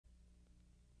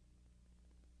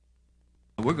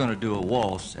We're going to do a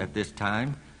waltz at this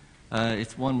time.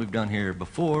 It's one we've done here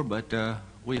before, but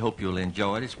we hope you'll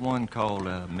enjoy it. It's one called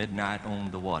Midnight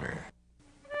on the Water.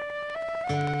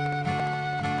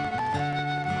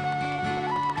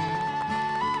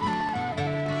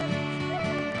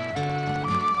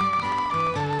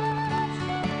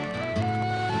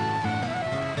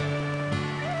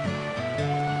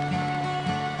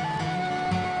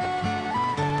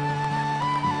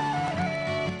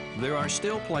 There are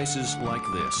still places like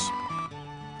this,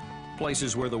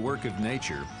 places where the work of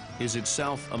nature is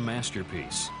itself a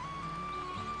masterpiece.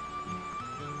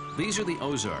 These are the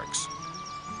Ozarks,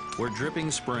 where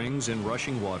dripping springs and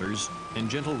rushing waters and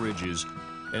gentle ridges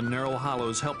and narrow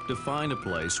hollows help define a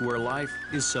place where life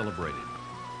is celebrated.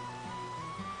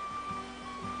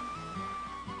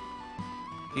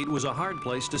 It was a hard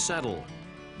place to settle,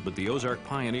 but the Ozark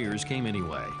pioneers came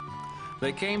anyway.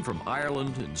 They came from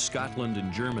Ireland and Scotland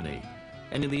and Germany,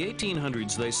 and in the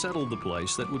 1800s they settled the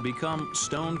place that would become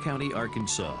Stone County,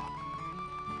 Arkansas.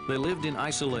 They lived in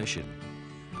isolation,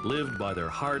 lived by their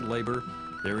hard labor,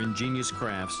 their ingenious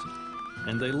crafts,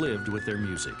 and they lived with their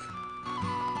music.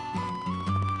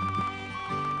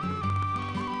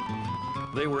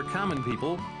 They were common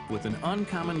people with an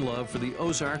uncommon love for the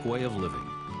Ozark way of living.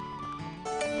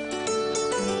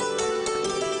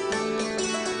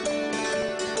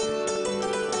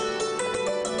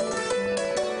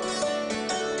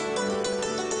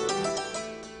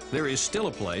 There is still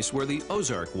a place where the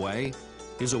Ozark way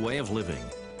is a way of living,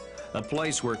 a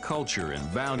place where culture and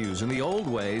values and the old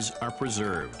ways are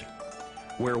preserved,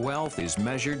 where wealth is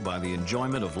measured by the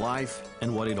enjoyment of life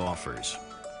and what it offers.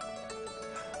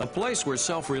 A place where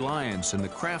self-reliance and the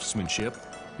craftsmanship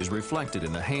is reflected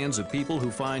in the hands of people who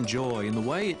find joy in the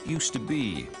way it used to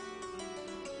be.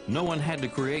 No one had to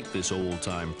create this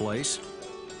old-time place.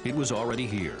 It was already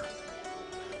here.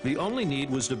 The only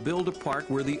need was to build a park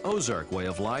where the Ozark way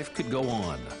of life could go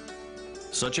on.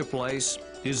 Such a place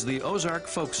is the Ozark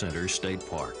Folk Center State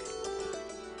Park.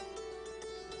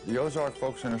 The Ozark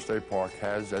Folk Center State Park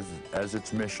has as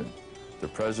its mission the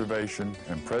preservation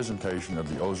and presentation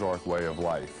of the Ozark way of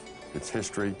life, its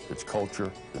history, its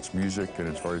culture, its music, and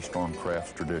its very strong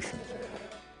crafts traditions.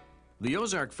 The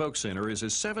Ozark Folk Center is a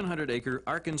 700-acre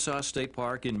Arkansas state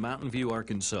park in Mountain View,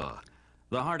 Arkansas,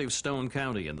 the heart of Stone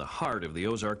County and the heart of the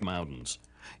Ozark Mountains.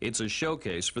 It's a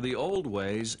showcase for the old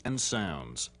ways and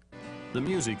sounds. The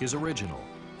music is original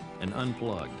and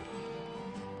unplugged.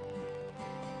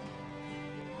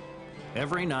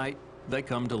 Every night, they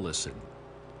come to listen.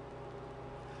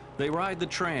 They ride the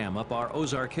tram up our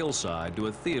Ozark hillside to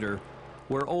a theater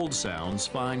where old sounds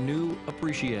find new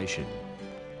appreciation.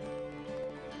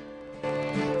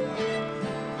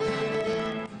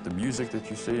 The music that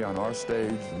you see on our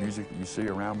stage, the music that you see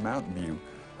around Mountain View,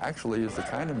 actually is the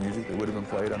kind of music that would have been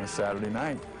played on a Saturday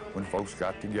night when folks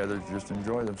got together to just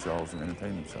enjoy themselves and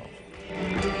entertain themselves.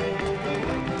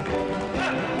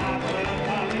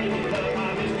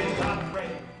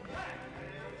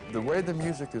 The way the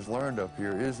music is learned up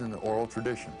here is in the oral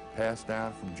tradition, passed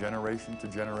down from generation to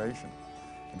generation.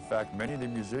 In fact, many of the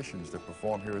musicians that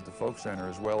perform here at the Folk Center,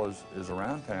 as well as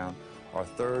around town, are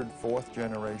third, fourth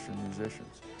generation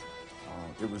musicians.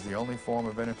 It was the only form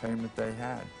of entertainment they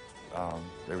had.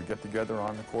 They would get together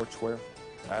on the court square,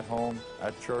 at home,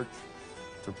 at church,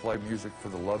 to play music for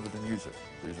the love of the music.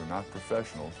 These are not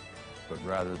professionals, but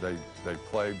rather they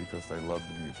play because they love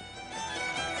the music.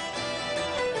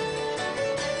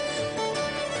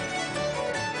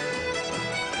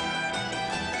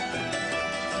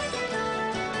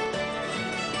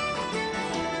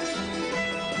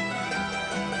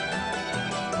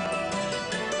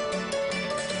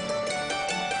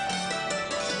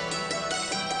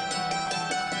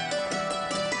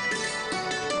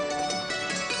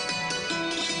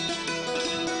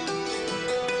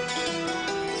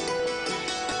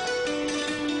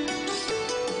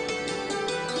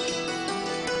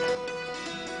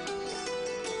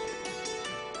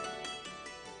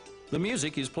 The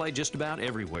music is played just about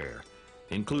everywhere,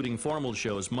 including formal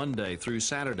shows Monday through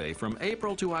Saturday from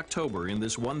April to October in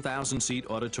this 1,000-seat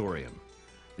auditorium.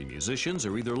 The musicians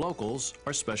are either locals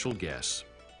or special guests.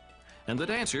 And the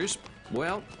dancers,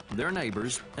 well, they're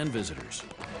neighbors and visitors.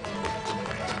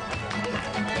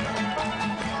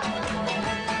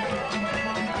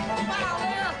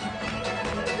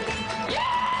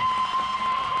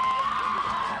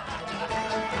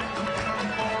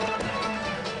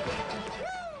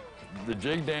 The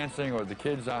jig dancing or the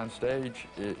kids on stage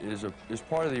is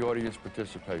part of the audience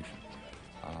participation.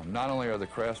 Not only are the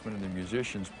craftsmen and the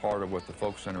musicians part of what the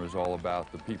Folk Center is all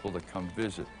about, the people that come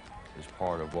visit is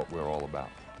part of what we're all about.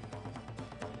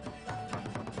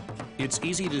 It's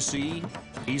easy to see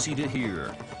easy to hear,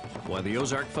 why the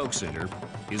Ozark Folk Center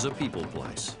is a people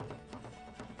place.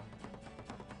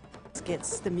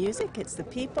 It's the music, it's the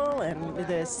people, and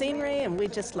the scenery, and we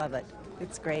just love it.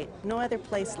 It's great. No other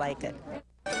place like it.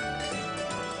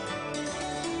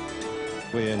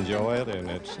 We enjoy it, and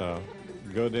it's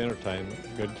good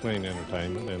entertainment, good clean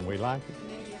entertainment, and we like it.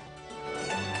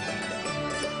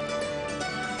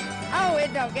 Oh,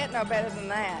 it don't get no better than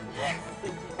that.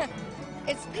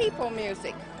 It's people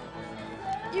music.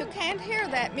 You can't hear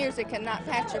that music and not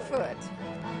pat your foot,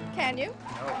 can you?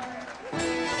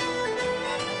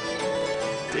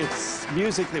 It's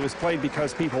music that was played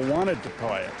because people wanted to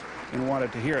play it and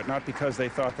wanted to hear it, not because they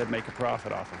thought they'd make a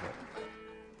profit off of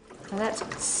it. Now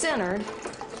that's centered.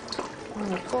 I'm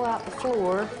going to pull out the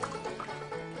floor.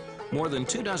 More than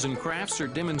 24 crafts are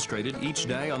demonstrated each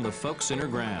day on the Folk Center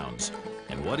grounds,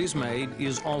 and what is made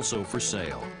is also for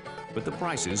sale, but the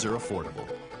prices are affordable.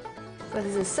 But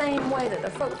it's the same way that the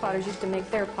folk potters used to make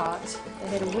their pots. They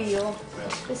had a wheel.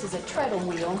 This is a treadle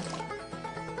wheel.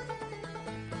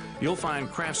 You'll find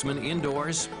craftsmen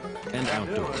indoors and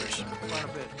outdoors.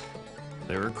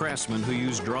 There are craftsmen who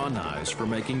use draw knives for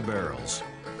making barrels,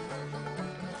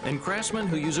 and craftsmen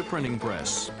who use a printing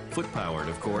press, foot-powered,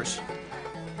 of course.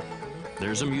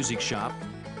 There's a music shop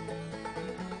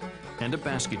and a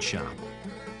basket shop.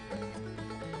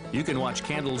 You can watch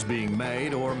candles being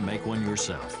made or make one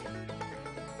yourself.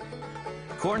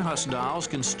 Corn husk dolls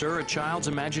can stir a child's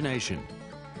imagination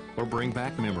or bring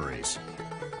back memories.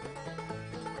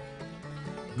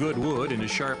 Good wood and a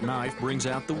sharp knife brings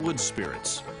out the wood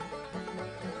spirits.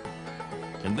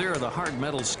 And there are the hard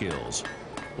metal skills,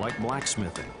 like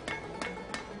blacksmithing.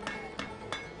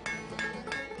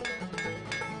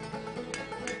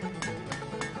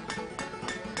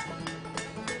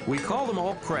 We call them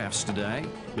all crafts today,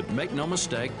 but make no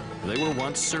mistake, they were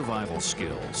once survival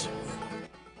skills.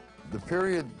 The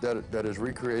period that is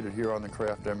recreated here on the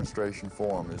craft demonstration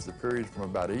forum is the period from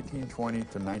about 1820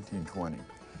 to 1920.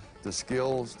 The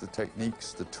skills, the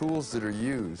techniques, the tools that are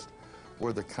used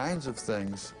were the kinds of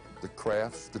things, the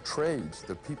crafts, the trades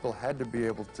that people had to be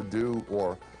able to do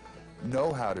or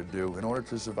know how to do in order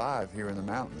to survive here in the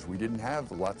mountains. We didn't have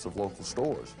lots of local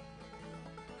stores.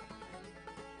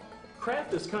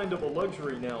 Craft is kind of a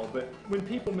luxury now, but when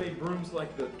people made brooms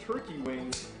like the turkey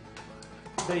wings,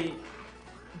 they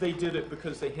did it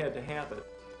because they had to have it.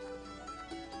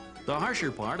 The harsher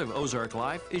part of Ozark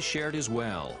life is shared as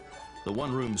well. The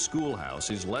one-room schoolhouse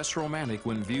is less romantic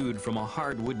when viewed from a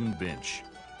hard wooden bench.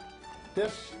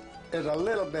 This is a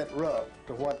little bit rough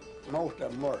to what most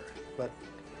of them were, but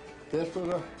this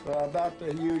was about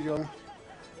the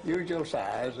usual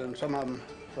size, and some of them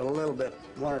a little bit,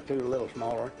 one or two a little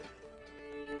smaller.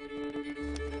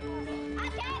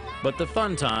 But the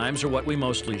fun times are what we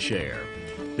mostly share.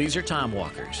 These are time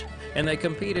walkers, and they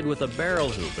competed with a barrel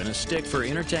hoop and a stick for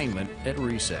entertainment at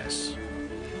recess.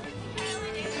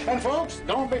 And folks,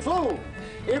 don't be fooled.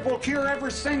 It will cure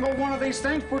every single one of these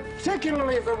things,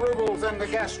 particularly the rubles and the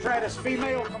gastritis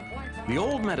female complaints. The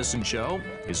old medicine show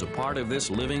is a part of this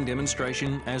living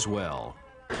demonstration as well.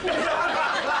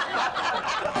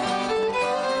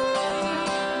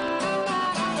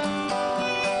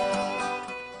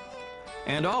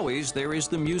 And always there is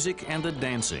the music and the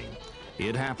dancing.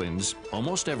 It happens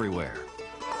almost everywhere.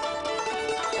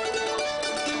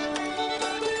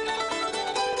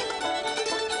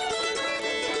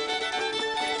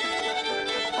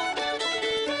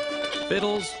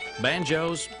 Fiddles,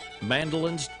 banjos,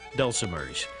 mandolins,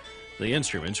 dulcimers. The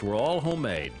instruments were all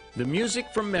homemade. The music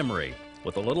from memory,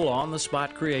 with a little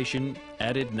on-the-spot creation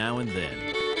added now and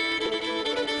then.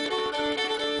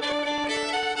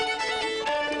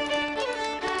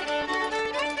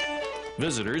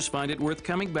 Visitors find it worth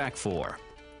coming back for,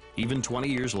 even 20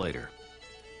 years later.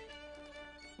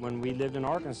 When we lived in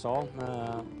Arkansas,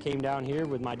 came down here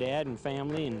with my dad and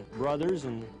family and brothers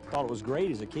and thought it was great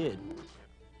as a kid.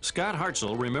 Scott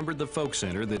Hartzell remembered the folk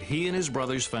center that he and his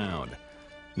brothers found.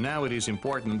 Now it is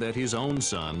important that his own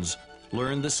sons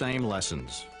learn the same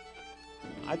lessons.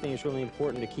 I think it's really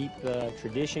important to keep the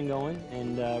tradition going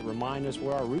and remind us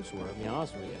where our roots were, to be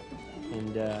honest with you.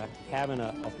 And having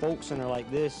a folk center like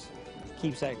this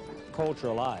keeps that culture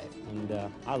alive,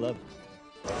 and I love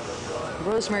it.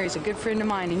 Rosemary's a good friend of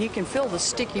mine, and you can feel the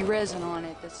sticky resin on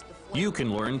it. You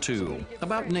can learn, too,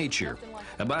 about nature,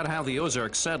 about how the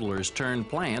Ozark settlers turned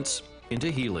plants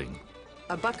into healing.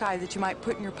 A buckeye that you might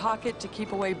put in your pocket to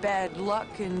keep away bad luck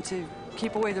and to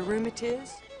keep away the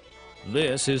rheumatiz.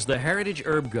 This is the Heritage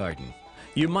Herb Garden.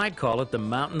 You might call it the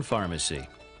Mountain Pharmacy.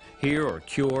 Here are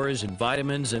cures and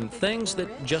vitamins and things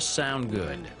that just sound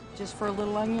good. Just for a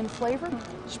little onion flavor,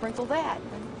 sprinkle that.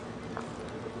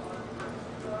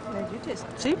 Where'd you just...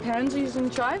 See, pansies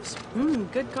and chives?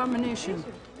 Good combination.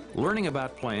 Learning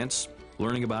about plants,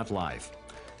 learning about life.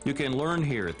 You can learn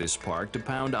here at this park to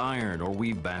pound iron or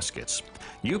weave baskets.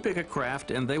 You pick a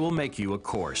craft and they will make you a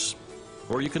course.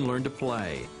 Or you can learn to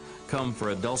play. Come for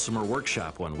a dulcimer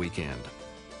workshop one weekend.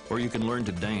 Or you can learn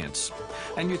to dance.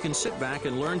 And you can sit back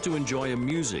and learn to enjoy a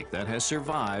music that has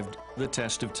survived the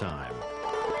test of time.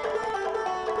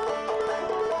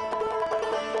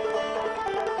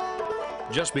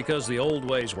 Just because the old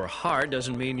ways were hard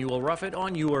doesn't mean you will rough it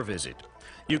on your visit.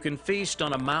 You can feast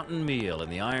on a mountain meal in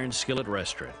the Iron Skillet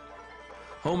restaurant.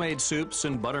 Homemade soups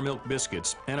and buttermilk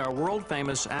biscuits and our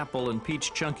world-famous apple and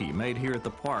peach chunky made here at the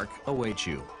park await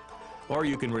you. Or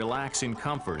you can relax in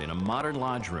comfort in a modern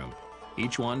lodge room,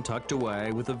 each one tucked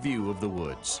away with a view of the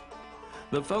woods.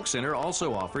 The Folk Center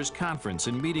also offers conference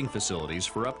and meeting facilities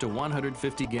for up to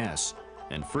 150 guests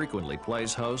and frequently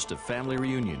plays host to family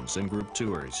reunions and group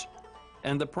tours.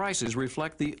 And the prices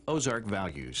reflect the Ozark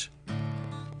values.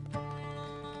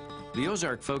 The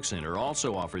Ozark Folk Center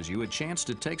also offers you a chance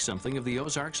to take something of the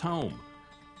Ozarks home.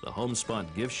 The homespun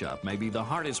gift shop may be the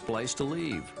hardest place to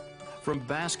leave. From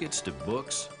baskets to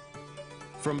books,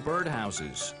 from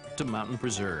birdhouses to mountain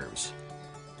preserves,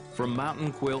 from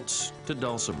mountain quilts to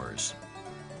dulcimers.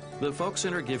 The Folk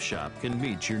Center gift shop can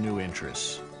meet your new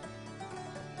interests.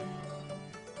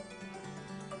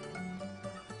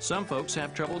 Some folks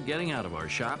have trouble getting out of our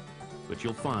shop, but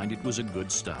you'll find it was a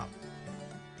good stop.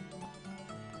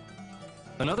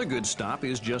 Another good stop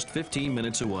is just 15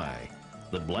 minutes away,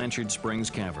 the Blanchard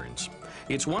Springs Caverns.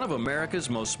 It's one of America's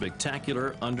most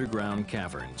spectacular underground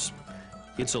caverns.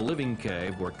 It's a living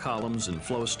cave where columns and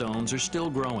flowstones are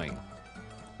still growing.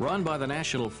 Run by the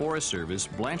National Forest Service,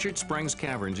 Blanchard Springs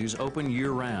Caverns is open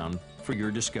year-round for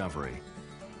your discovery.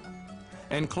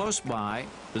 And close by,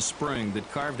 the spring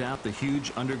that carved out the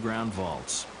huge underground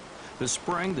vaults. The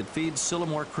spring that feeds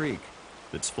Sillamore Creek,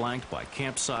 that's flanked by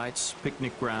campsites,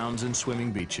 picnic grounds, and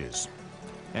swimming beaches.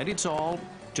 And it's all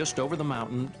just over the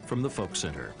mountain from the Folk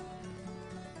Center.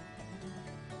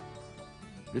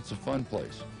 It's a fun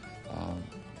place.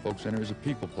 Folk Center is a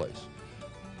people place.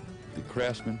 The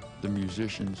craftsmen, the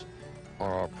musicians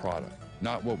are our product.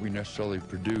 Not what we necessarily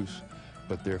produce,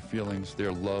 but their feelings,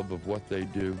 their love of what they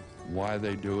do, why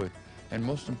they do it, and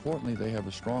most importantly, they have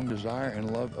a strong desire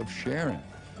and love of sharing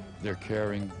their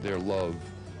caring, their love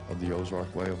of the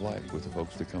Ozark way of life with the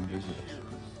folks that come visit us.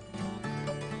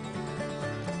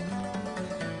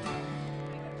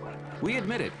 We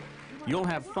admit it, you'll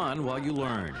have fun while you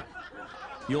learn.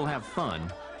 You'll have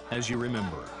fun as you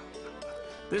remember.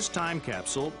 This time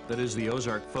capsule that is the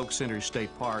Ozark Folk Center State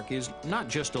Park is not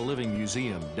just a living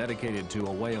museum dedicated to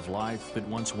a way of life that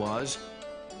once was.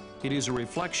 It is a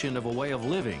reflection of a way of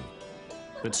living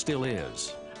that still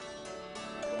is.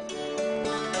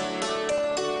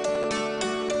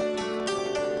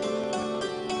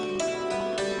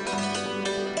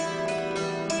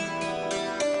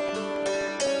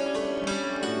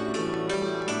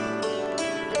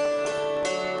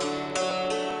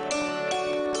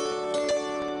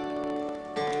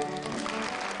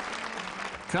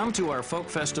 Come to our Folk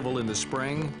Festival in the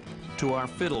spring, to our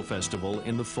Fiddle Festival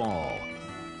in the fall.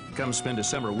 Come spend a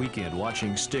summer weekend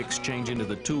watching sticks change into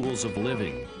the tools of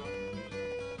living.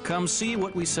 Come see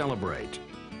what we celebrate.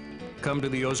 Come to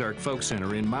the Ozark Folk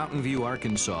Center in Mountain View,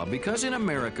 Arkansas, because in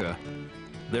America,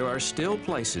 there are still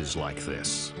places like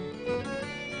this.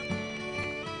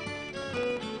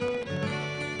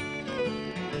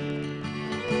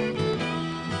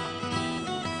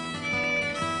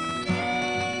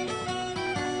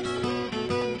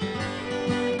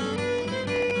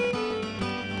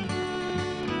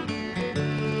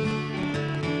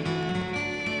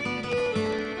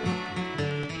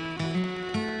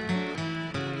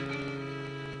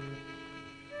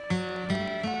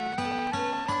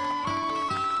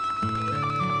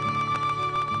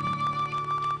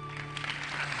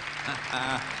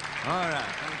 All right,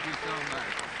 thank you so